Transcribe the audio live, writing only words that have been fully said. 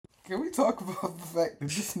Can we talk about the fact that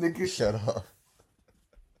this nigga... Shut up.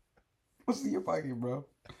 What's in your pocket, bro?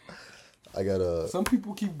 I got a... Some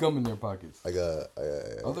people keep gum in their pockets. Other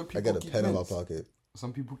people I got a pen in my pocket.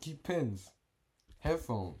 Some people keep pens.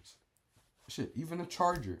 Headphones. Shit, even a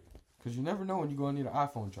charger. Because you never know when you're going to need an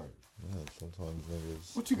iPhone charger. Yeah, sometimes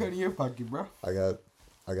niggas... What you got in your pocket, bro? I got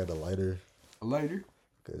a lighter. A lighter?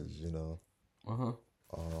 Because, you know...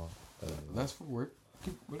 That's for work.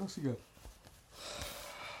 What else you got?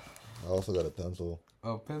 I also got a pencil.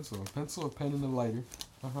 A pencil, a pen, and a lighter.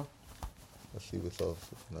 Let's see what's else.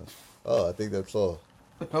 No. Oh, I think that's all.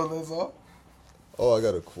 Oh, that's all? Oh, I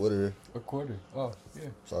got a quarter. A quarter. Oh, yeah.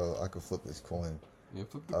 So I could flip this coin. Yeah,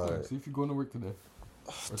 flip the coin. Right. See if you're going to work today.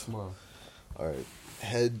 Or tomorrow. Alright.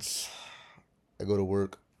 Heads. I go to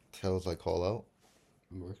work. Tails, I call out.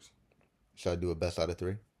 It works. Should I do a best out of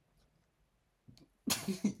 3?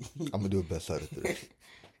 I'm going to do a best out of 3.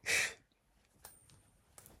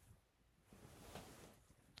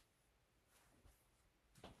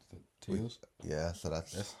 Tails? Yeah, so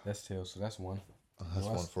that's tails, so that's one. That's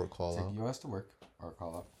one for a call out. Take your ass to work or a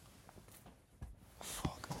call out.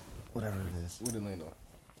 Fuck. Whatever it is. What did land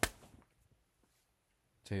on?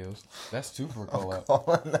 Tails. That's 2 for a call out.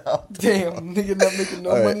 Calling out. Damn, nigga not making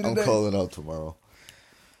no money today. I'm calling out tomorrow.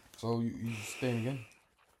 So you staying again?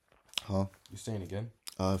 Huh? You staying again?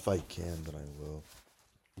 If I can, then I will.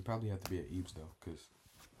 You probably have to be at Eve's though, because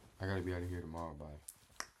I gotta be out of here tomorrow by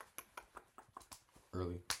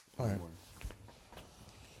early. Alright.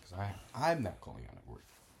 Because I'm not calling out at work.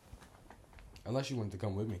 Unless you wanted to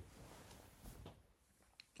come with me.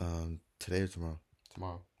 Today or tomorrow?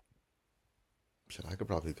 Tomorrow. Shit, I could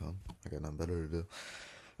probably come. I got nothing better to do.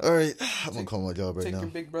 Alright, I'm gonna call my job right now. Take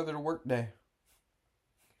your big brother to work day.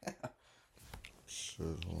 Shit,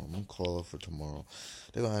 hold on. I'm gonna call up for tomorrow.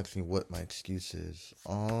 They're gonna ask me what my excuse is.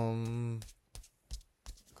 COVID.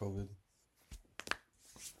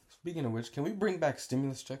 Speaking of which, can we bring back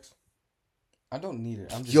stimulus checks? I don't need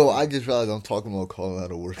it. I just realized I'm talking about calling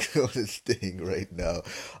out of work on this thing right now.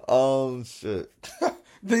 Shit.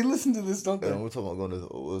 They listen to this, don't they? Yeah, we're talking about going to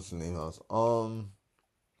what's the name house. No,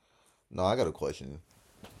 I got a question.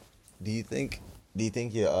 Do you think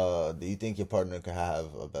your partner could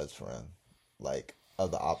have a best friend, like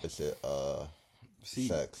of the opposite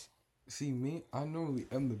sex? See me, I normally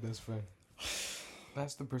am the best friend.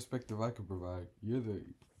 That's the perspective I could provide.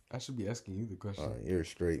 I should be asking you the question. You're a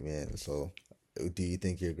straight man, so do you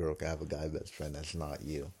think your girl can have a guy best friend that's not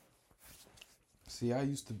you? See, I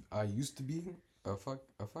used to be a fuck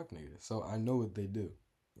nigga, so I know what they do.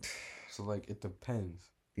 So like, it depends.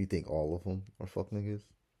 You think all of them are fuck niggas?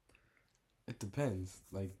 It depends.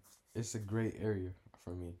 Like, it's a gray area for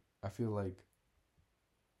me. I feel like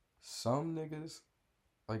some niggas,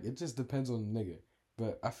 like, it just depends on the nigga.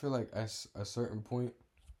 But I feel like at a certain point,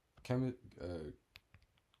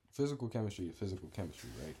 physical chemistry is physical chemistry,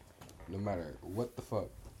 right? No matter what the fuck.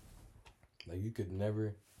 Like, you could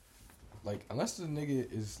never, like, unless the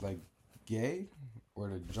nigga is, like, gay, or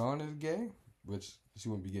the John is gay, which she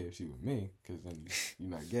wouldn't be gay if she was me, because then you're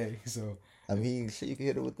not gay, so. I mean, shit, you can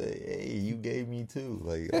hit it with the, hey, you gay me too.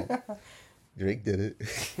 Like, Drake did it.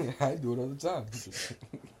 I do it all the time.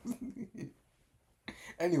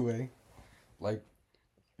 Anyway, like,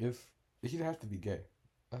 if he'd have to be gay.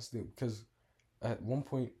 That's the, because at one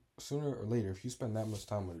point, sooner or later, if you spend that much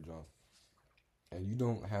time with a John, and you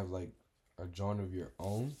don't have, like, a John of your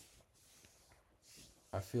own,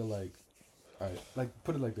 I feel like, alright, like,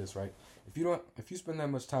 put it like this, right? If you spend that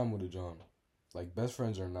much time with a John, like, best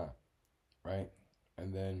friends or not, right?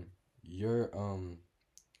 And then you're,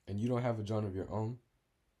 and you don't have a John of your own,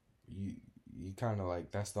 you kind of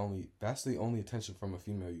like, that's the only attention from a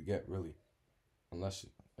female you get, really.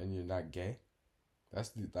 And you're not gay. That's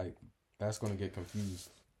going to get confused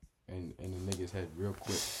in the nigga's head real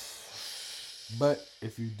quick. But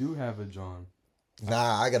if you do have a John,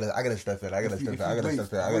 I gotta step in. I gotta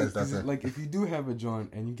step in. Like, if you do have a John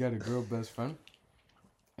and you got a girl best friend,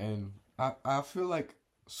 and I feel like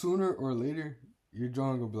sooner or later your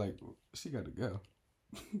John gonna be like, she gotta go.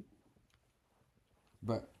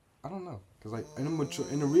 But I don't know, cause like in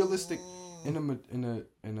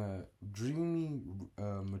a dreamy,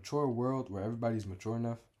 mature world where everybody's mature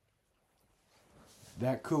enough,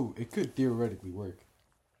 it could theoretically work,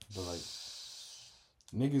 but like.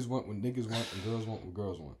 Niggas want what niggas want, and girls want what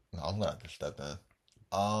girls want. No, I'm gonna have to step in.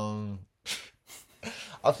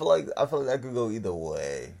 I feel like that could go either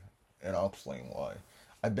way, and I'll explain why.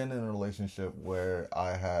 I've been in a relationship where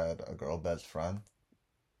I had a girl best friend,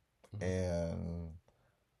 and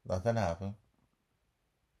nothing happened.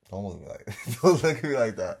 Don't look at me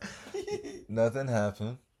like that. Nothing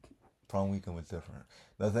happened. Prom weekend was different.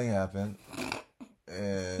 the thing happened,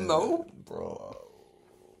 and No. bro,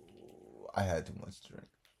 I had too much to drink.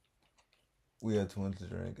 We had too much to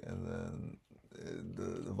drink, and then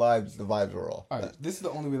the vibes were off. All right, this is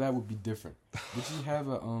the only way that would be different. Did she have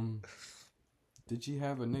a Did she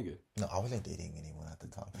have a nigga? No, I wasn't dating anyone at the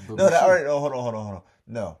time. But No, all right. No, hold on.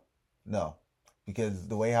 No, because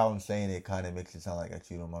the way how I'm saying it kind of makes it sound like I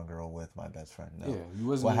cheated on my girl with my best friend. No. Yeah, you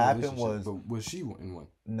wasn't. What in a happened relationship, was, but was she in one?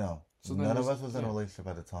 No, So none of us was in a relationship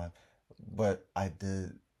at the time, but I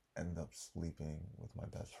did end up sleeping with my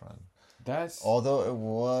best friend. Although it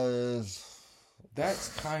was.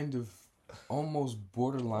 That's kind of almost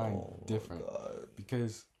borderline different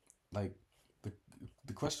because, like,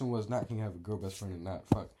 the question was not can you have a girl best friend or not.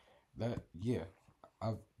 Fuck that. Yeah,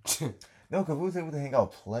 I. No, because we was able to hang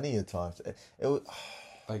out plenty of times. It was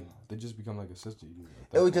like they just become like a sister.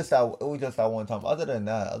 It was just that one time. Other than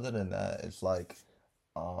that, it's like,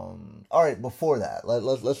 all right. Before that,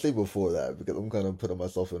 let's say before that, because I'm kind of putting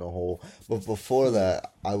myself in a hole. But before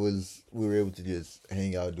that, we were able to just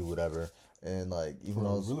hang out, do whatever, and like even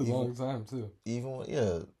when I was really long time too. Even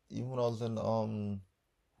when I was in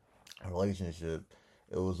a relationship,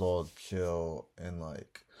 it was all chill and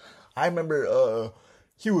like I remember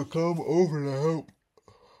he would come over to help.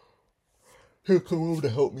 He would come over to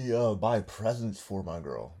help me buy presents for my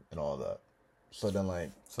girl and all that. So then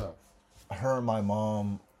like her and my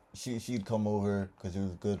mom, she'd come over because he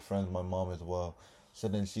was good friends with my mom as well. So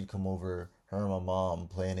then she'd come over, her and my mom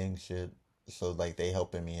planning shit. So like they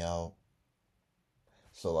helping me out.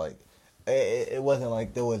 So like it wasn't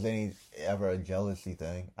like there was any ever a jealousy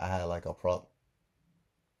thing. I had like a prop.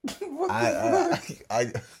 I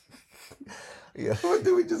yeah. What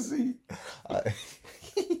did we just see? I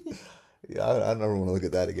never want to look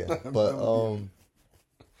at that again. But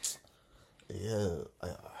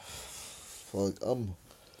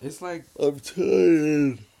It's like I'm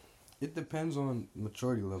tired. It depends on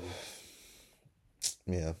maturity level.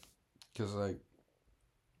 Yeah. Cause like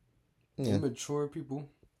immature people.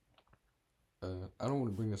 I don't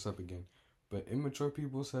want to bring this up again, but immature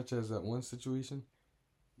people, such as that one situation,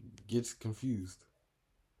 gets confused.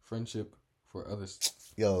 Friendship for others.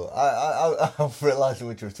 Yo, I'm realizing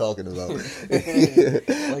what you're talking about. Like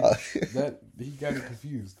that, he got it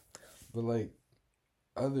confused. But like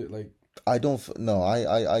other like I don't know.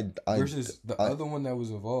 I versus the other one that was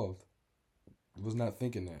involved was not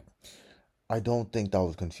thinking that. I don't think that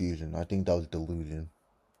was confusion. I think that was delusion.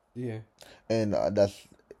 Yeah. And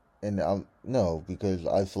no, because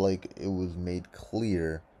I feel like it was made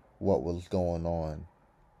clear what was going on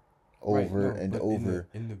over and over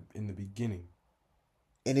in the beginning.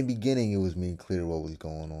 In the beginning, it was made clear what was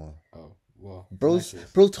going on. Oh well, bro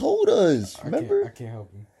told us. Remember? I can't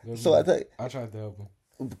help him. So I tried to help him.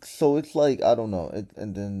 So it's like I don't know.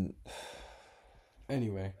 And then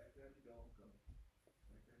anyway,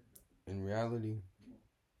 in reality,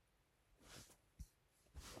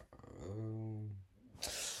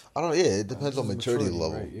 I don't know. Yeah, it depends on maturity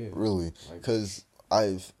level, right, yeah. Really, because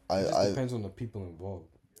it depends on the people involved.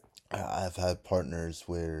 I've had partners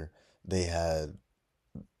where they had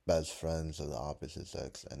best friends of the opposite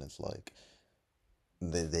sex, and it's like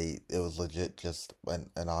it was legit just an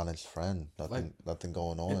honest friend, nothing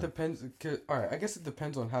going on. It depends. All right, I guess it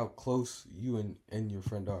depends on how close you and your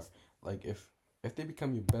friend are. Like if they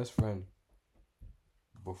become your best friend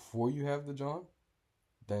before you have the John,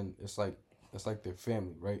 then it's like their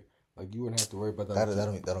family, right? Like you wouldn't have to worry about that. That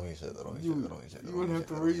don't mean shit. You wouldn't have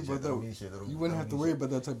to worry about that. You wouldn't have to worry about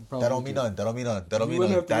that type of problem. That don't mean nothing.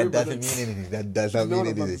 That doesn't mean anything. That does not mean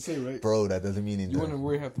anything. Say, right? Bro, that doesn't mean anything. You wouldn't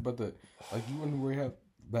worry about that. Like you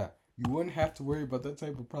wouldn't have to worry about that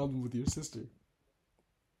type of problem with your sister.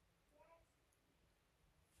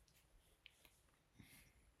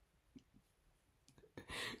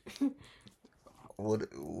 What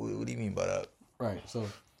do you mean by that? Right. So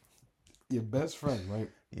your best friend, right?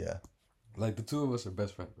 Yeah. Like the two of us are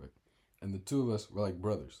best friends, right? And the two of us were like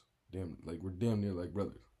brothers. We're damn near like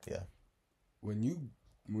brothers. Yeah. When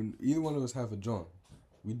either one of us have a John,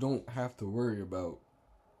 we don't have to worry about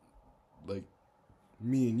like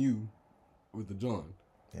me and you with the John.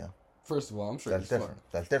 Yeah. First of all, I'm sure that's different.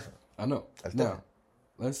 That's different. I know. That's different.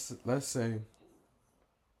 Now, let's say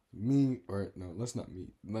me or no, let's not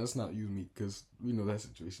me. Let's not use me because we know that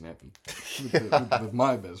situation happened with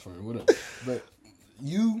my best friend, whatever. But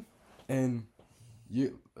you and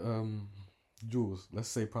you, Jules. Let's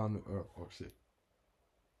say problem or shit.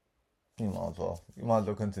 You might as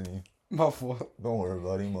well continue. My fault. Don't worry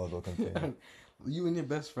about it. You might as well continue. You and your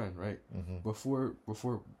best friend, right? Mm-hmm. Before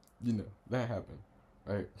that happened,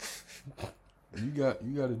 right? you got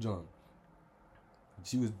a John.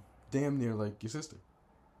 She was damn near like your sister.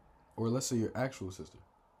 Or let's say your actual sister.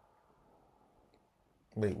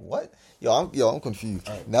 Wait, what? I'm confused.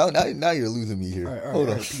 Right. Now you're losing me here. All right, Hold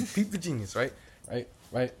on. Peep the genius, right?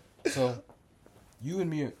 Right. So, you and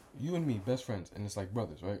me, best friends, and it's like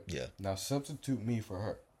brothers, right? Yeah. Now substitute me for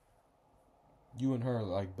her. You and her are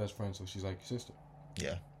like best friends, so she's like your sister.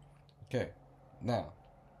 Yeah. Okay. Now,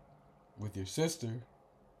 with your sister, you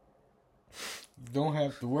don't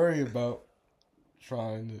have to worry about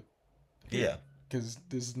trying to. Yeah. Because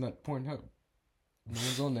this is not Pornhub. No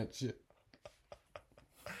one's on that shit.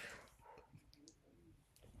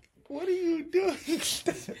 What are you doing,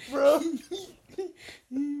 bro?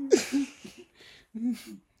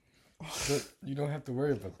 But you don't have to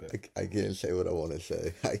worry about that. I can't say what I want to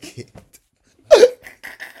say. I can't.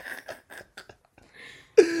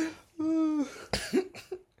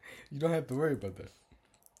 You don't have to worry about that.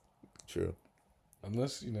 True.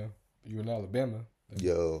 Unless, you're in Alabama.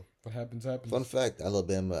 Yo. What happens, happens. Fun fact,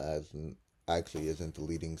 Alabama actually isn't the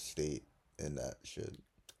leading state in that shit.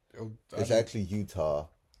 It's actually Utah,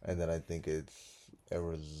 and then I think it's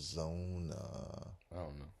Arizona. I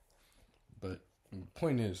don't know. But the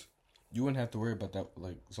point is, you wouldn't have to worry about that,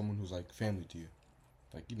 like, someone who's, like, family to you.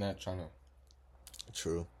 Like, you're not trying to...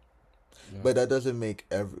 True. But that doesn't mean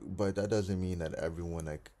that everyone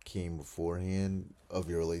that came beforehand of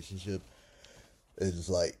your relationship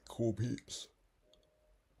is, like, cool peeps.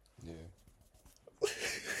 Yeah.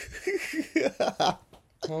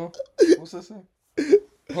 Huh? What's that say?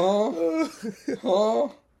 Huh?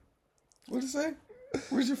 What'd it say?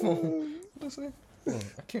 Where's your phone? What'd it say? Oh,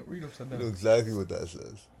 I can't read upside down. I know exactly what that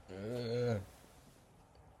says.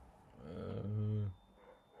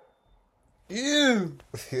 Ew.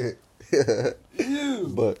 Ew.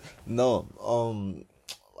 But no,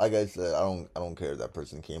 like I said, I don't care if that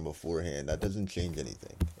person came beforehand. That doesn't change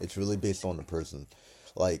anything. It's really based on the person.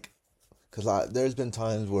 Like, cause there's been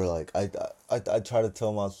times where like I try to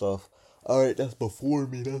tell myself, all right, that's before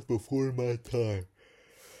me. That's before my time.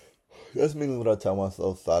 That's mainly what I tell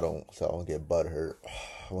myself, so I don't get butthurt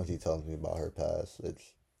when she tells me about her past.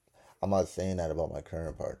 I'm not saying that about my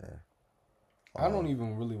current partner. I don't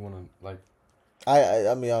even really want to like.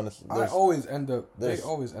 I mean, honestly, they always end up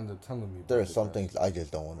telling me. There are some things I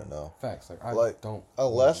just don't want to know. Facts, like I don't.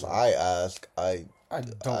 Unless I ask,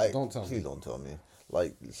 don't tell me. Please don't tell me.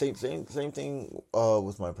 Like same thing.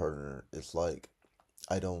 With my partner, it's like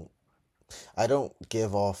I don't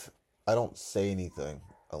say anything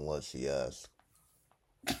unless she asks.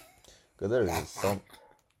 Cause there is some.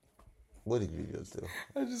 What did you just do?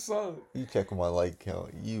 I just saw it. You checking my like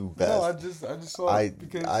count, you best. No, I just saw it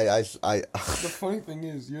because I the funny thing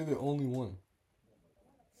is, you're the only one.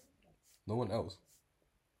 No one else.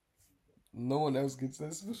 No one else gets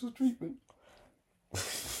that special treatment.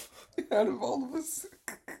 Out of all of us.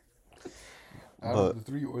 Out of the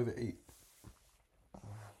 3 or the 8.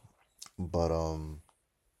 But I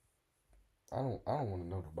don't want to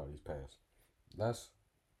know nobody's past. That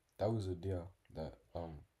was a deal that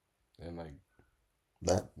and like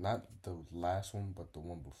not the last one, but the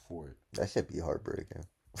one before it. That should be heartbreaking.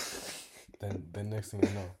 Then next thing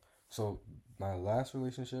I know, so my last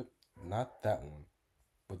relationship, not that one,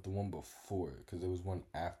 but the one before it, because there was one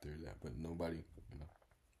after that, but nobody,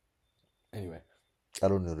 Anyway, I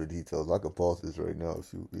don't know the details. I could pause this right now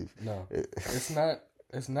if no, it's not.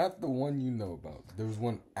 It's not the one you know about. There was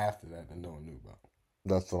one after that no one knew about.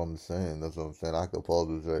 That's what I'm saying. I could pause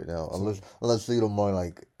this right now. Unless you don't mind,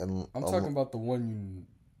 like... I'm talking about the one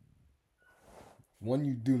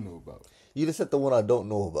you do know about. You just said the one I don't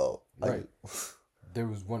know about. Right. There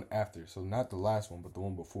was one after. So not the last one, but the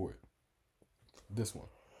one before it. This one.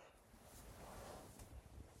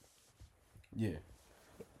 Yeah.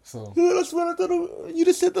 So... Yeah, that's what I thought. You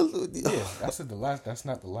just said the... Yeah, I said the last... That's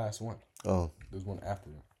not the last one. Oh. There's one after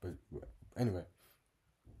that. But anyway...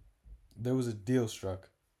 There was a deal struck.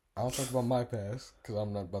 I don't talk about my past because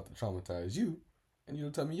I'm not about to traumatize you, and you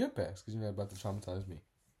don't tell me your past because you're not about to traumatize me.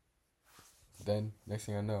 Then next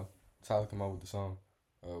thing I know, Tyler come out with the song.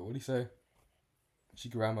 What'd he say? She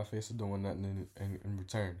can ride my face for doing nothing in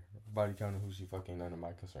return. Body count of who she fucking, none of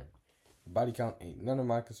my concern. Body count ain't none of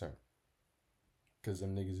my concern. Cause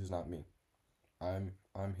them niggas is not me. I'm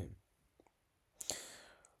him.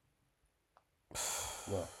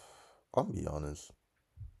 Well, I'll be honest.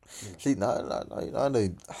 See, now that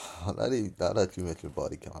you mentioned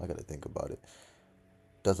body count, I gotta think about it.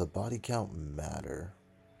 Does a body count matter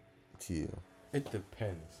to you? It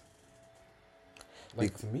depends.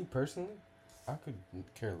 Like, to me personally, I could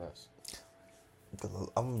care less.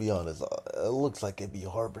 I'm gonna be honest, it looks like it'd be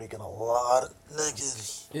heartbreaking a lot of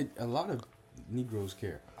niggas. A lot of Negroes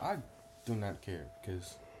care. I do not care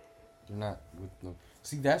because you're not with them.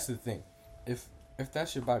 See, that's the thing. If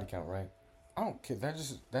that's your body count, right? I don't care.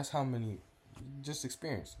 That's how many you just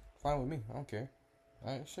experience. Fine with me. I don't care.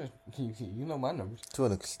 All right, sure. You know my numbers. To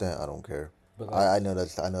an extent, I don't care. But like, I know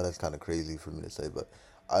that's kind of crazy for me to say, but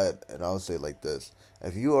I'll say it like this: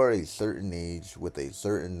 if you are a certain age with a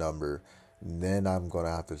certain number, then I'm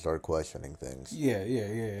gonna have to start questioning things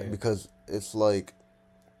yeah. because it's like,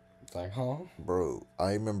 It's like, huh? bro,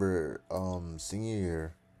 I remember senior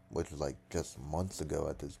year, which was like just months ago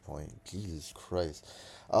at this point. Jesus Christ.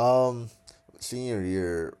 Um Senior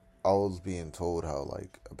year, I was being told how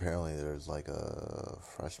like apparently there's like a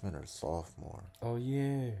freshman or sophomore Oh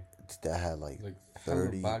yeah. that had like Like hella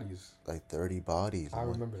 30 bodies. 30 bodies. I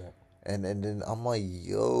remember that. And then I'm like,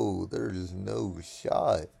 yo, there's no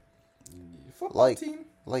shot. Football Like team.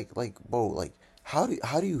 like bro, like how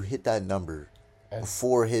do you hit that number As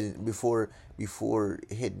before hitting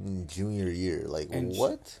junior year? Like and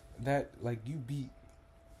what? that like you beat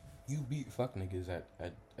fuck niggas at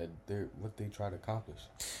their what they try to accomplish.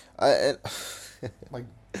 I and, Like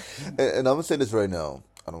and I'm gonna say this right now.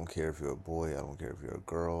 I don't care if you're a boy. I don't care if you're a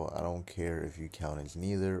girl. I don't care if you count as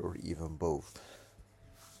neither or even both.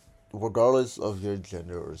 Regardless of your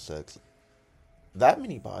gender or sex, that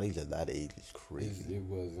many bodies at that age is crazy. it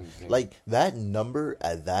was insane. Like that number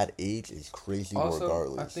at that age is crazy. Also,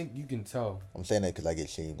 regardless, I think you can tell. I'm saying that because I get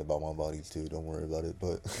shamed about my bodies too. Don't worry about it.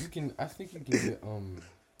 But You can. I think you can get.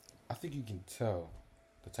 I think you can tell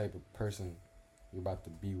the type of person you're about to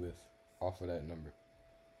be with off of that number.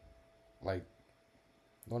 Like,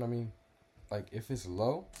 know what I mean? Like, if it's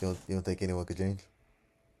low, you don't think anyone could change?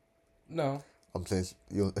 no, I'm saying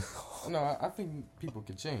you. no. I think people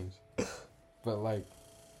can change, but like,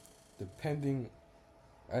 depending,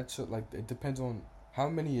 like it depends on how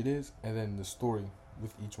many it is, and then the story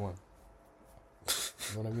with each one.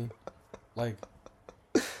 You know what I mean? Like,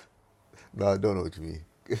 No, I don't know what you mean.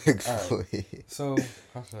 alright. So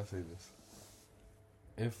how should I say this?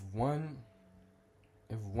 If one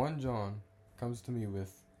John comes to me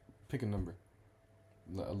with pick a number,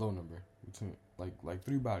 a low number between like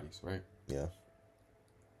 3 bodies, right? Yeah.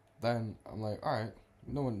 Then I'm like, all right.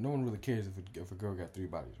 No one really cares if a girl got 3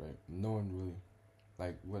 bodies, right? No one really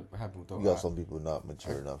like what happened with those. You got some people not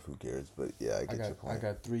mature enough. Who cares? But yeah, I get your point.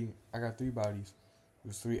 I got 3 bodies. It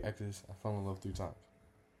was 3 exes. I fell in love 3 times.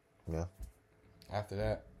 Yeah. After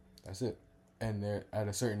that, that's it. And they're at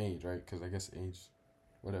a certain age, right? Because I guess age,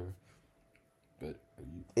 whatever. But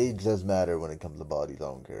Age does matter when it comes to bodies. I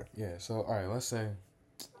don't care. yeah. So all right, let's say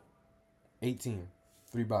 18,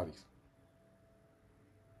 3 bodies.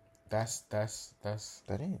 That's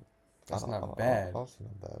That ain't. not bad, That's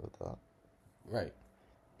not bad with that. right?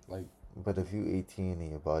 Like But if you 18 and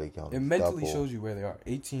your body count it is mentally double, shows you where they are.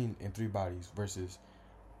 18 and 3 bodies versus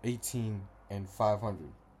 18 and 500,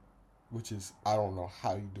 which is I don't know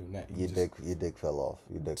how you doing that. your dick fell off.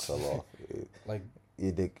 Your dick fell off. Like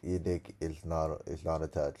Your dick is not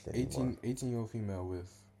attached anymore. 18-year-old female with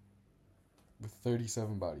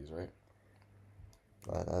 37 bodies, right?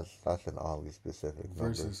 That's an oddly specific number.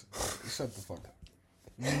 Versus shut the fuck up.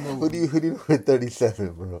 You know, Who do you with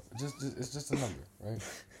 37, bro? it's just a number, right?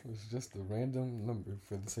 It's just a random number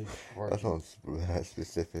for the sake of That argument. sounds mad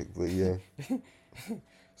specific, but yeah.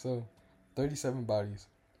 So, 37 bodies,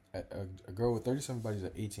 a girl with 37 bodies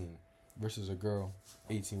at 18 versus a girl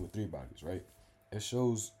 18 with 3 bodies, right? It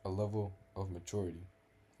shows a level of maturity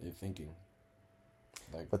in thinking.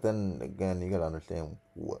 Like, But then again, you gotta understand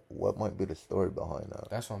what might be the story behind that.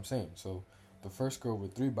 that's what I'm saying. So, the first girl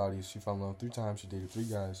with 3 bodies, she fell in love 3 times. She dated 3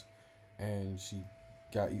 guys, and she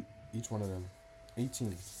got each one of them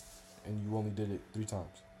 18, and you only did it 3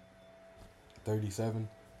 times. 37.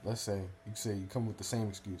 Let's say you come with the same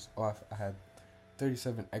excuse. Oh, I had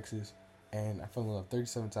 37 exes, and I fell in love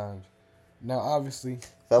 37 times. Now, obviously,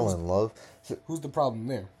 Fell in love. who's the problem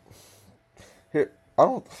there? Here, I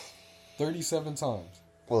don't 37 times.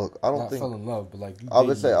 look. I don't Not think. fell in love, but like you I would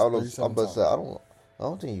dated say. I them don't. 37 I'm about to times. say. I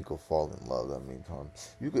don't think you could fall in love that many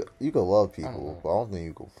times. You could love I don't people, know. but I don't think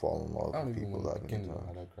you could fall in love I don't with even people want that to many begin on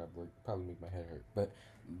how times. that crap works. Probably make my head hurt.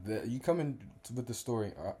 But you come in with the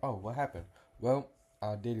story. Oh, what happened? Well,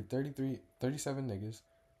 I dated 37 niggas,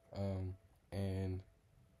 and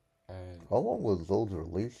How long was those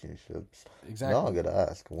relationships? exactly. Now I gotta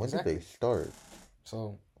ask, when did they start?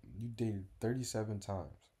 So you dated 37 times,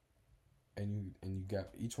 and you got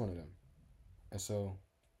each one of them, and so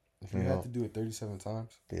if you You had know, to do it 37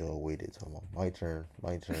 times, they all waited till my turn.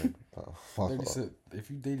 My turn. Oh, 37. If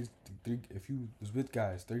you dated if you was with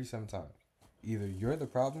guys 37 times, either you're the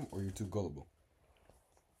problem or you're too gullible.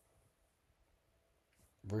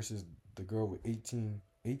 Versus the girl with 18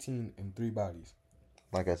 and 3 bodies.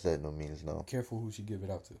 Like I said, no means no. Careful who she give it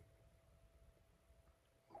out to.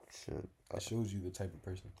 Shit. It shows you the type of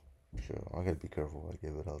person. Sure, I gotta be careful what I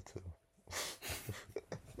give it out to.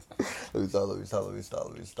 Let me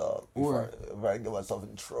stop. Or Before I get myself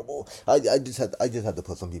in trouble. I just had to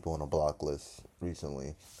put some people on a block list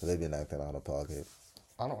recently because they've been acting out of pocket.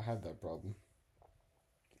 I don't have that problem.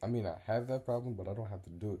 I mean, I have that problem, but I don't have to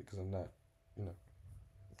do it because I'm not, you know.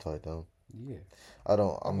 So I don't. Yeah. I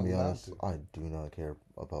don't. I'm I'm gonna be allowed honest. to. I do not care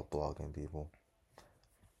about blocking people.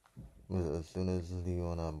 As soon as you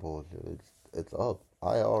on that bullshit, it's up.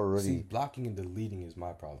 I already See, blocking and deleting is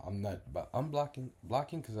my problem. I'm not, but I'm blocking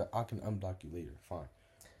because I can unblock you later. Fine,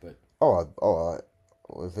 but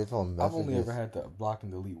if it's on I've only messages. ever had to block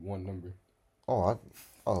and delete one number. I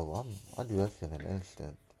do that shit in an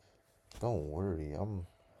instant. Don't worry. I'm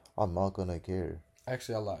not gonna care.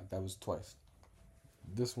 Actually, I lied. That was twice.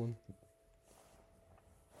 This one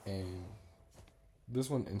and this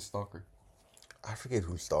one and Stalker, I forget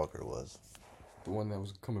who Stalker was. the one that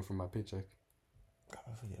was coming from my paycheck.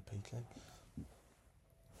 Coming for your paycheck?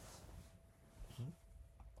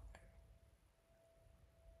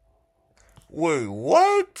 Wait,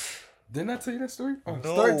 what? Didn't I tell you that story? Oh, No.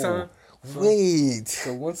 story time. Wait.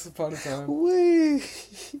 So once upon a time,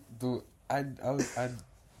 Wait. I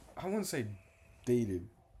wouldn't say dated,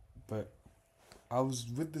 but I was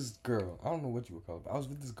with this girl. I don't know what you would call it, but I was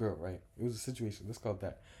with this girl, right? It was a situation. Let's call it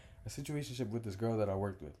that. A situationship with this girl that I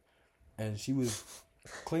worked with. And she was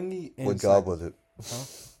clingy and... What job was it? Huh?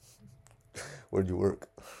 Where'd you work?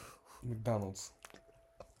 McDonald's.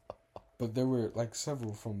 But there were like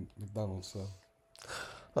several from McDonald's, so...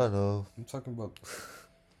 I know. I'm talking about...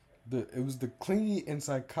 It was the clingy and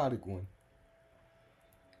psychotic one.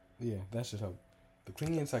 Yeah, that should help. The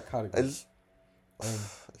clingy and psychotic one. It's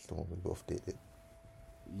the one we both dated.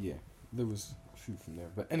 Yeah, there was a few from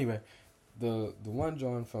there. But anyway, the one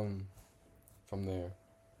John from there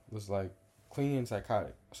was like clingy and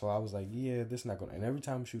psychotic. So I was like, yeah, this is not gonna. And every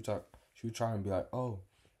time she would talk, she would try and be like, oh,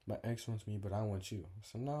 my ex wants me, but I want you.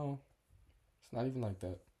 So no, it's not even like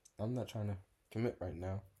that. I'm not trying to commit right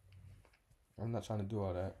now. I'm not trying to do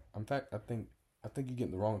all that. In fact, I think you're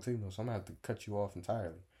getting the wrong signal, so I'm gonna have to cut you off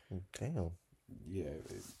entirely. Damn. Yeah,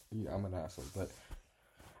 I'm an asshole, but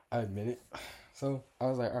I admit it. So I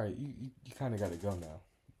was like, all right, you kind of got to go now.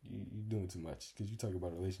 You doing too much because you talk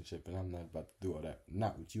about a relationship, and I'm not about to do all that.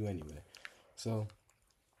 Not with you anyway. So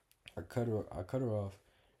I cut her off,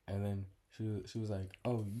 and then she was like,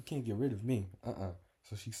 oh, you can't get rid of me.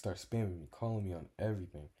 So she starts spamming me, calling me on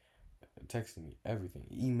everything, texting me everything,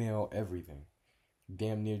 email everything.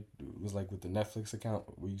 Damn near it was like with the Netflix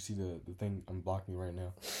account where you see the thing unblock me right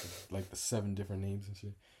now, like the 7 different names and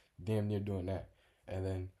shit. Damn near doing that, and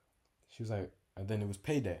then she was like, and then it was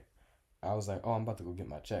payday. I was like, oh, I'm about to go get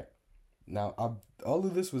my check. Now all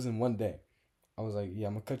of this was in one day. I was like, yeah,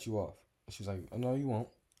 I'm gonna cut you off. She's like, oh, no, you won't,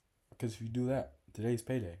 because if you do that, today's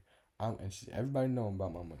payday. Everybody know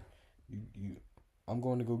about my money. I'm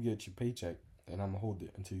going to go get your paycheck, and I'm gonna hold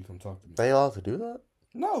it until you come talk to me. They allowed to do that?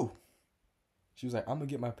 No. She was like, I'm going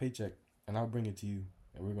to get my paycheck, and I'll bring it to you,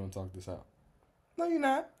 and we're going to talk this out. No, you're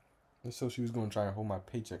not. And so she was going to try and hold my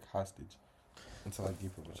paycheck hostage until I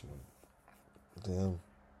gave her what she wanted. Damn.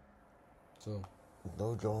 So.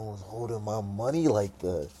 No John was holding my money like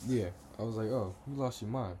that. Yeah. I was like, oh, you lost your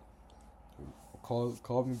mind.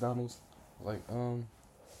 Called McDonald's. Like,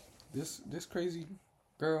 this crazy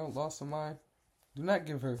girl lost her mind. Do not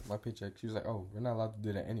give her my paycheck. She was like, oh, we're not allowed to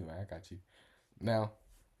do that anyway. I got you. Now,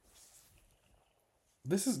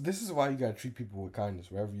 this is why you gotta treat people with kindness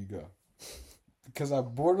wherever you go. Because I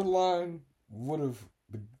borderline would have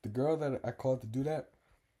the girl that I called to do that,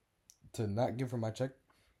 to not give her my check.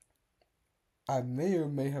 I may or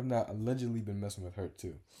may have not allegedly been messing with her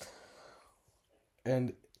too.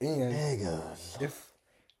 And if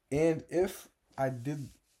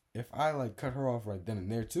I like cut her off right then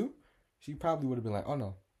and there too, she probably would have been like, oh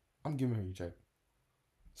no, I'm giving her your check.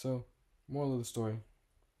 So, moral of the story,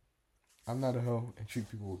 I'm not a hoe and treat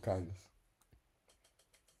people with kindness.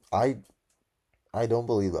 I don't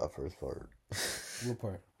believe that first part. What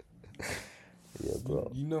part? Yeah,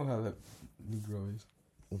 bro. You know how that Negro is.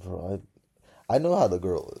 Bro, I know how the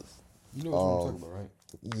girl is. You know what I'm talking about, right?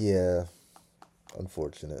 Yeah.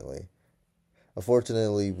 Unfortunately,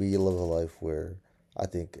 we live a life where I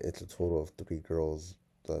think it's a total of 3 girls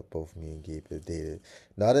that both me and Gabe have dated.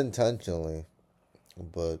 Not intentionally,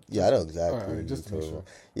 but yeah, I know exactly what you're talking about.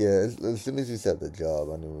 Yeah, as soon as you said the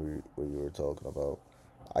job, I knew what you were talking about.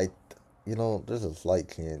 There's a slight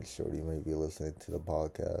chance Shorty may be listening to the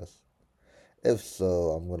podcast. If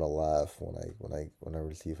so, I'm gonna laugh when I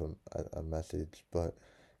receive a message. But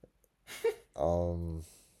Um.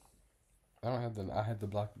 I don't have the. I had the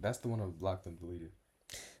block. That's the one I blocked and deleted.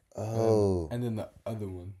 Oh. And then the other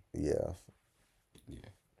one. Yeah. Yeah.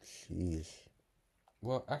 Sheesh.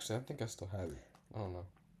 Well, actually, I think I still have it. I don't know.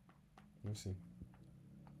 Let me see.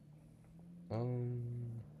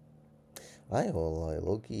 I ain't gonna lie,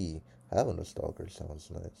 low key, having a stalker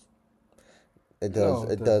sounds nice. It does, No,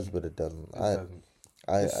 it it does, doesn't. but it doesn't. It doesn't.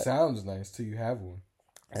 I, It sounds nice till you have one.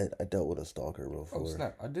 I dealt with a stalker Oh before.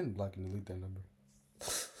 snap! I didn't block and delete that number.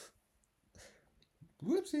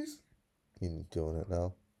 Whoopsies. You doing it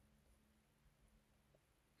now?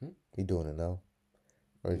 Hmm? You doing it now?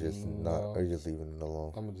 Or just not, No, or just leaving it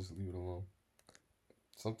alone? I'm gonna just leave it alone.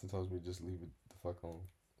 Something tells me just leave it the fuck alone.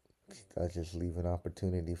 I just leave an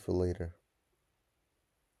opportunity for later.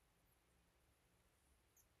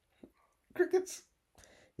 Crickets.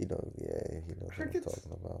 Yeah, he knows what I'm Crickets.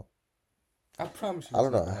 talking about. I promise you,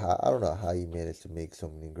 it's not gonna happen. I don't know how you managed to make so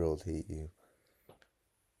many girls hate you.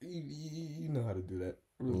 You know how to do that.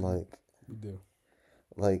 Really, Like, you do.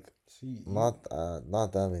 like, See, not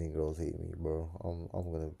that many girls hate me, bro.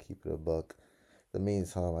 I'm gonna keep it a buck. The main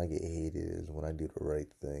time I get hated is when I do the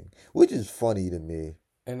right thing, which is funny to me.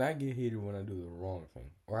 and I get hated when I do the wrong thing,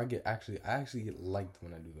 or I actually get liked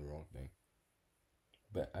when I do the wrong thing,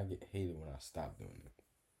 but I get hated when I stop doing it.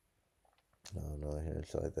 No, hearing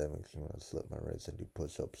shit like that makes me want to slip my wrist and do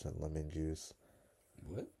push-ups and lemon juice.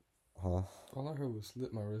 What? Huh? All I heard was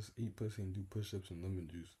slit my wrist, eat pussy, and do push-ups and lemon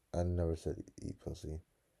juice. I never said eat pussy.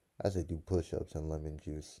 I said do push-ups and lemon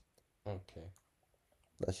juice. Okay.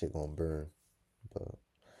 That shit gonna burn. But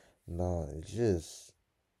nah, it's just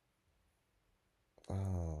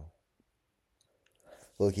oh.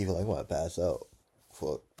 Look, even like I want to pass out.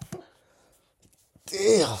 Fuck.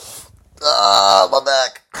 Damn. Ah, my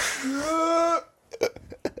back.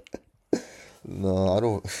 No, I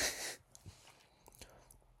don't.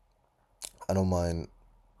 I don't mind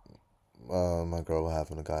my girl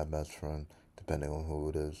having a guy best friend, depending on who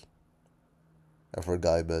it is. If her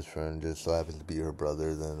guy best friend just so happens to be her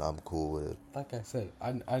brother, then I'm cool with it. Like I said,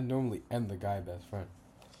 I normally am the guy best friend,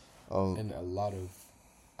 Um, and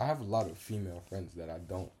I have a lot of female friends that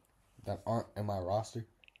aren't in my roster.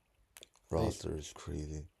 roster is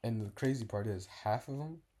crazy. And the crazy part is, half of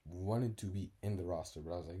them wanted to be in the roster,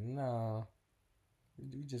 but I was like, nah,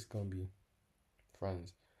 we just gonna be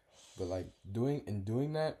friends. But like doing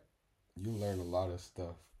that, you learn a lot of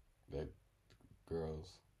stuff that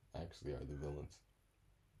girls actually are the villains.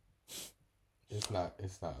 It's not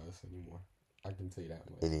us anymore. I can tell you that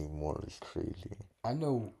much. Anymore is crazy. I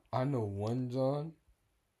know one John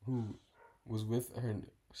who was with her.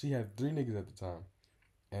 She had 3 niggas at the time,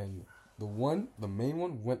 and the main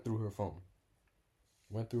one, went through her phone.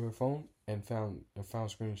 Went through her phone and found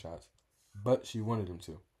screenshots, but she wanted him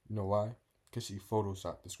to. You know why? Because she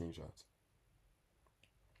photoshopped the screenshots.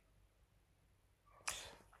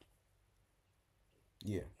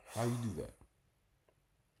 Yeah, how you do that?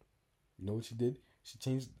 You know what she did? She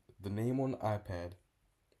changed the name on the iPad,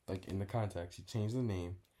 like in the contact. She changed the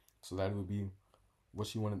name so that it would be what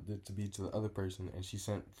she wanted it to be to the other person, and she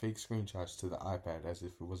sent fake screenshots to the iPad as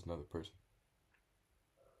if it was another person.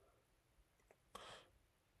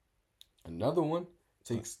 Another one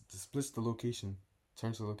splits the location,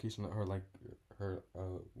 turns the location of her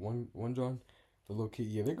one John, the locate.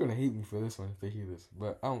 Yeah, they're gonna hate me for this one if they hear this,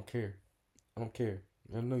 but I don't care. I don't care.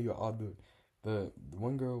 I know you all do it. The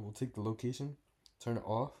one girl will take the location, turn it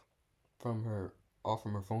off from her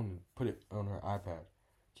phone, and put it on her iPad.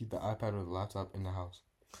 Keep the iPad or the laptop in the house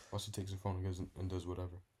while she takes her phone and does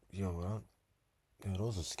whatever.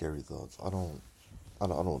 Those are scary thoughts. I don't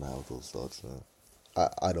have those thoughts, man.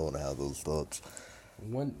 I don't have those thoughts.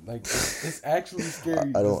 One like it's actually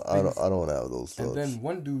scary. I don't have those thoughts. And then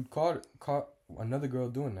one dude caught another girl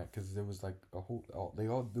doing that because there was like they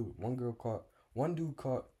all do it. One dude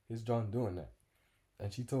caught his John doing that,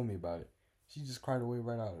 and she told me about it. She just cried away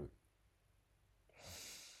right out of it.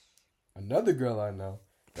 Another girl I know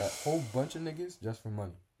got a whole bunch of niggas just for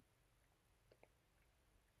money.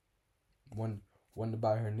 One to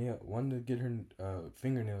buy her one to get her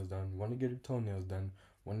fingernails done, one to get her toenails done,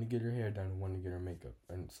 one to get her hair done, and one to get her makeup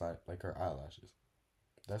and like her eyelashes.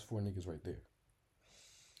 That's 4 niggas right there.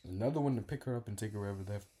 Another one to pick her up and take her wherever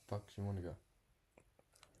the fuck she want to go.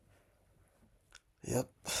 Yep,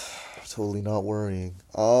 totally not worrying.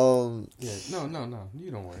 Yeah, no,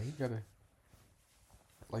 you don't worry. You gotta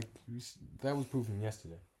that was proven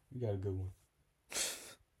yesterday. You got a good one.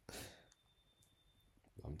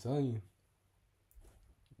 I'm telling you.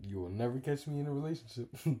 You will never catch me in a relationship.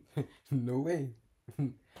 No way.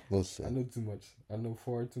 We'll see. I know too much. I know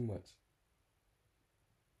far too much.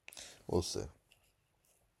 We'll see.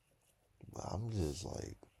 I'm just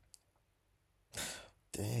like,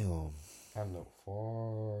 damn. I know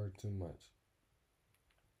far too much.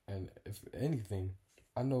 And if anything,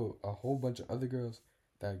 I know a whole bunch of other girls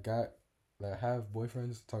that have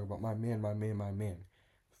boyfriends talk about my man, my man, my man.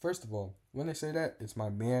 First of all, when they say that, it's my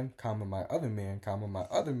man, comma my other man, comma my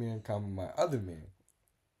other man, comma my other man.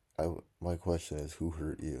 My question is, who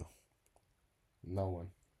hurt you? No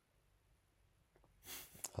one.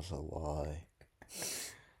 That's a lie.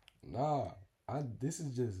 Nah, this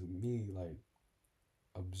is just me like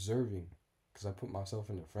observing, because I put myself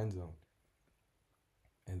in the friend zone,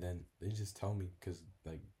 and then they just tell me because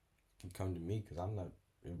like you can come to me because I'm not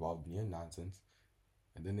involved in your nonsense,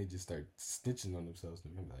 and then they just start snitching on themselves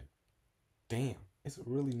and I'm like, damn, it's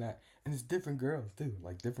really not, and it's different girls too,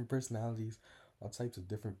 like different personalities, all types of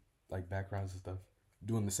different like backgrounds and stuff,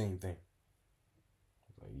 doing the same thing.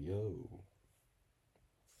 Like, yo,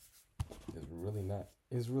 it's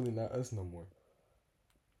really not us no more.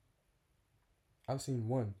 I've seen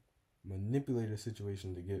one manipulate a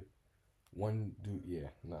situation to get one dude. Yeah,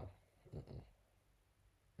 no,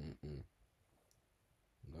 mm-mm,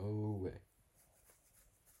 no way.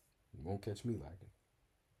 You won't catch me lacking.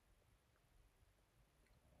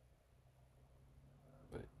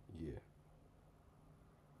 But yeah,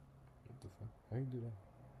 what the fuck? How you do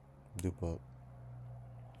that? Dip up.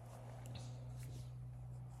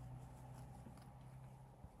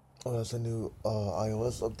 Oh, that's a new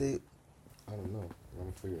iOS update. I don't know. I'm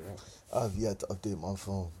gonna figure it out. I've yet to update my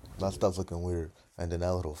phone. That stuff's looking weird. And then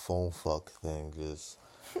that little phone fuck thing just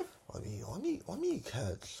let me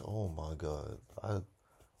catch. Oh my god.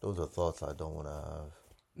 Those are thoughts I don't wanna have.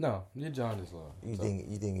 No, your John is low. You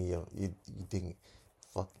think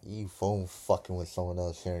fuck you phone fucking with someone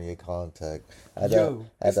else sharing your contact. At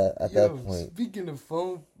that point. Speaking of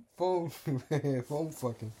phone phone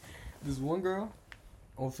fucking, this one girl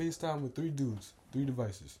on FaceTime with 3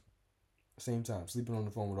 devices, same time, sleeping on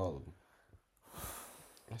the phone with all of them.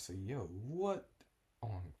 I said, yo, what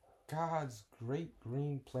on God's great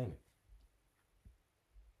green planet?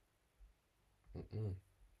 Mm-mm.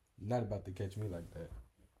 You're not about to catch me like that.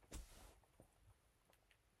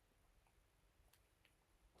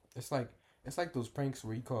 It's like those pranks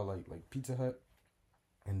where you call like Pizza Hut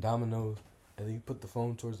and Domino's, and then you put the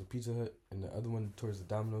phone towards the Pizza Hut and the other one towards the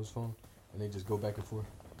Domino's phone, and they just go back and forth.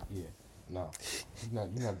 Yeah, no, you're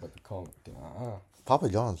not about to call me. Papa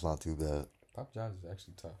John's not too bad. Papa John's is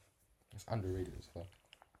actually tough. It's underrated as fuck.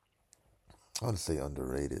 I would say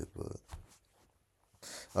underrated, but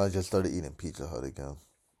I just started eating Pizza Hut again.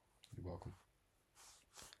 You're welcome.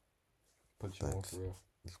 Put you Thanks. on for real.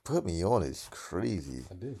 You put me on is crazy.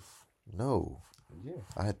 I did. No. Yeah.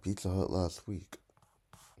 I had Pizza Hut last week.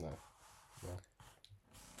 No.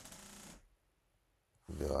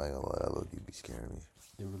 Yeah, I ain't gonna lie, that look, you be scaring me.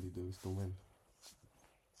 It really do. It's the wind.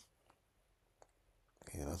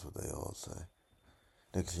 Yeah, that's what they all say.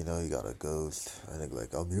 Next you know, you got a ghost. And they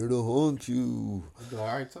like, I'm here to haunt you. You'd be like,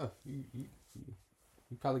 all right, tough. You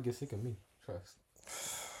probably get sick of me. Trust.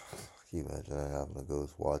 Can you imagine having a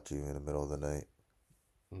ghost watch you in the middle of the night?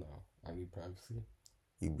 No, I need privacy.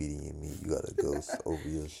 You beating your meat, you got a ghost over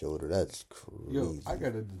your shoulder. That's crazy. Yo, I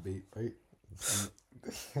got a debate, right?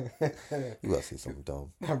 You gotta say something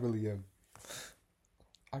dumb. I really am.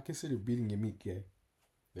 I consider beating your meat gay.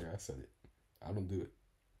 There, I said it. I don't do it.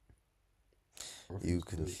 You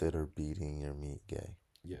consider beating your meat gay?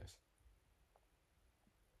 Yes.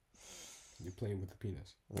 You're playing with the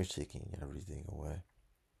penis. You're taking everything away.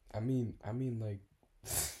 I mean, like,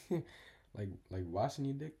 like washing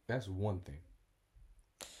your dick. That's one thing.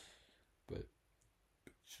 But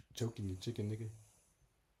choking your chicken, nigga,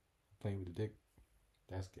 playing with the dick,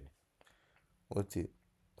 that's gay. What's it?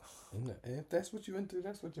 And if that's what you into,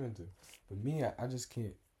 that's what you're into. But me, I just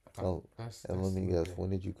can't. And let me guess, when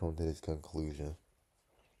did you come to this conclusion?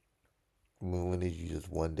 I mean, when did you just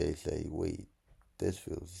one day say, wait, this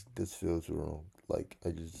feels wrong? Like, I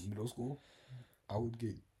just... Middle school, I would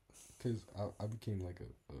get, because I became like a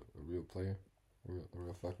real player, a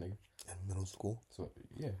real fuck nigga. In middle school? So,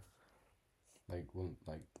 yeah. Like, what,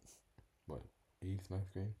 8th,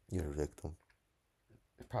 9th grade? You're a victim.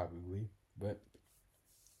 Probably, but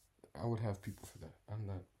I would have people for that.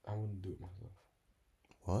 I wouldn't do it myself.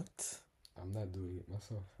 What? I'm not doing it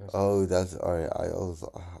myself. That's alright.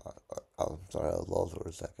 I'm sorry, I was lost for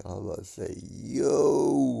a second. I was about to say,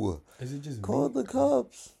 yo, is it just call me? the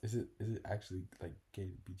cops? Is it actually like gay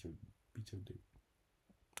to beat your dick?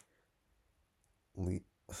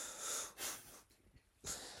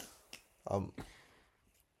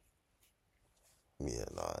 Yeah,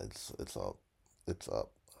 nah, it's up.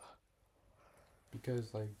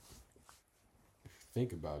 Because like, if you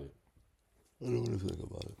think about it, I don't want to think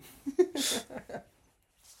about it.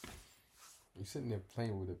 You're sitting there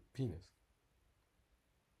playing with a penis.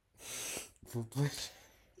 For pleasure.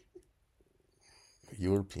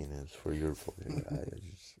 Your penis for your pleasure.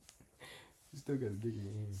 You still got a dick in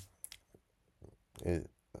your hand.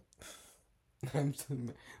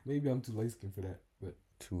 Maybe I'm too light skinned for that, but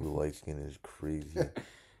too light skinned is crazy. I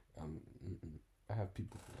have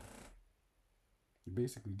people for that. You're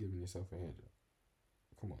basically giving yourself a hand job.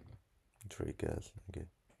 Come on now. Trey gas, okay.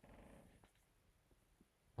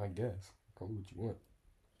 I guess. Call it what you want.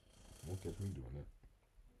 Won't catch me doing that.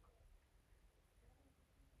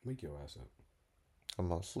 Wake your ass up.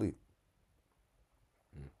 I'm asleep.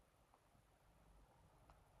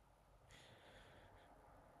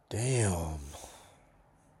 Damn.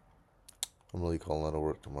 I'm really calling out of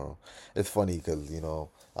work tomorrow. It's funny because,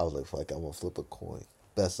 I was like, fuck, I'm going to flip a coin.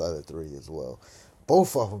 Best side of 3 as well.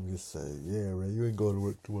 Both of them just say, yeah, man, you ain't going to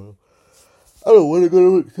work tomorrow. I don't want to go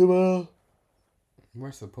to work tomorrow.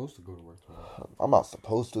 We're supposed to go to work tomorrow. I'm not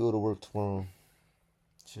supposed to go to work tomorrow.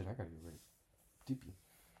 Shit, I gotta get ready. DP.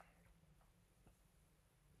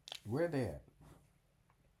 Where are they at?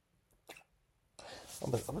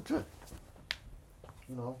 I'm a trip.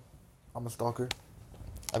 I'm a stalker.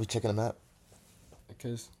 I be checking them out.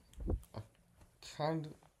 Because I'm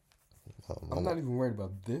not even worried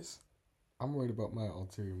about this. I'm worried about my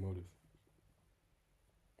ulterior motive.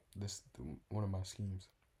 One of my schemes.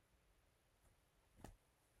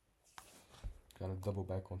 Gotta double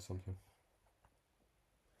back on something.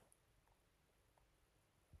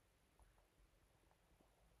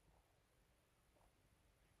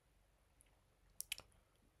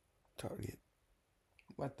 Target.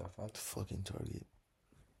 What the fuck? Fucking Target.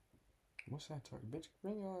 What's that Target? Bitch,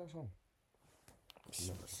 bring your ass home.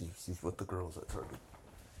 See what the girls at Target.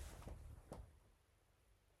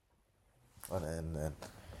 And then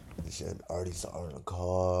he said, already saw her in the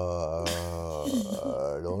car.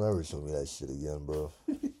 Don't ever show me that shit again, bro.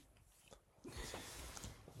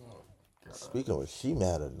 Oh, God. Speaking of which, she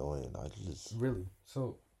mad annoying. Really?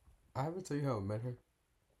 So, I ever tell you how I met her?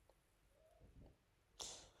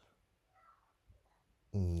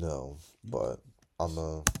 No, but I'm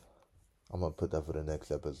gonna put that for the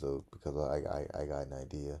next episode because I got an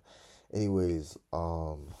idea. Anyways,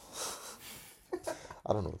 I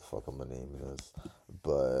don't know what the fuck my name is,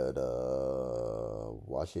 but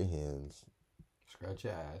wash your hands, scratch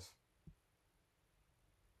your ass,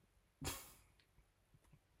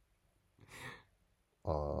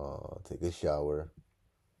 take a shower,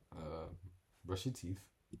 brush your teeth,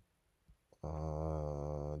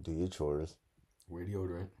 do your chores, wear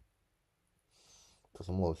deodorant, put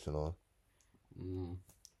some lotion on,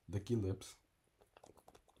 lick your lips.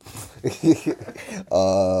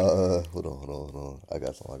 Hold on. I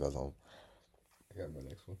got some. I got my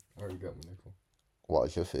next one. I already got my next one.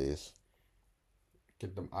 Wash your face.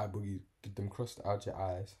 Get them eye boogies, get them crusts out your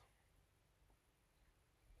eyes.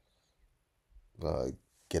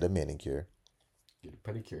 Get a manicure. Get a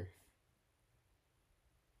pedicure.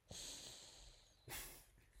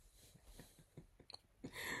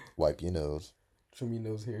 Wipe your nose. Trim your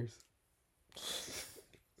nose hairs.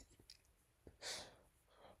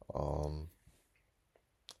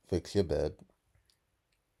 Fix your bed.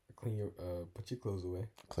 Clean your put your clothes away.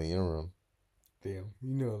 Clean your room. Damn,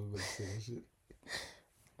 you know I was about to say that shit.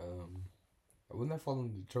 Wouldn't that fall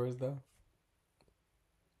into the chores though?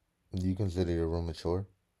 Do you consider your room a chore?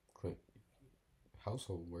 Clean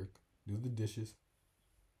household work. Do the dishes.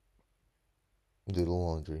 Do the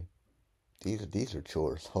laundry. These are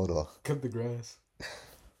chores. Hold on. Cut the grass.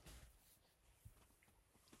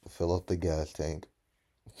 Fill up the gas tank.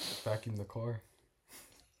 Vacuum the car.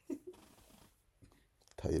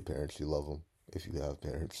 Tell your parents you love them if you have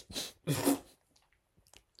parents.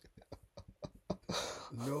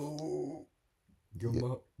 No. Give them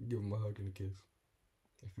a hug and a kiss.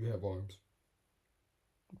 If you have arms.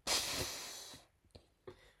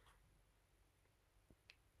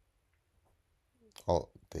 Oh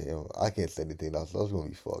damn! I can't say anything else. I was gonna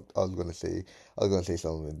be fucked. I was gonna say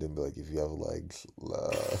something and then be like, if you have legs.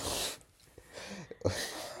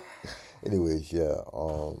 Anyways, yeah.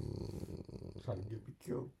 Trying to get me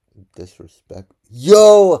killed. Disrespect.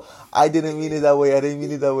 Yo, I didn't mean it that way. I get what you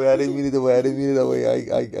mean.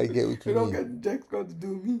 You don't got Jack Scott to do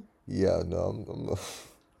with me. Yeah, no, I'm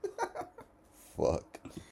fuck.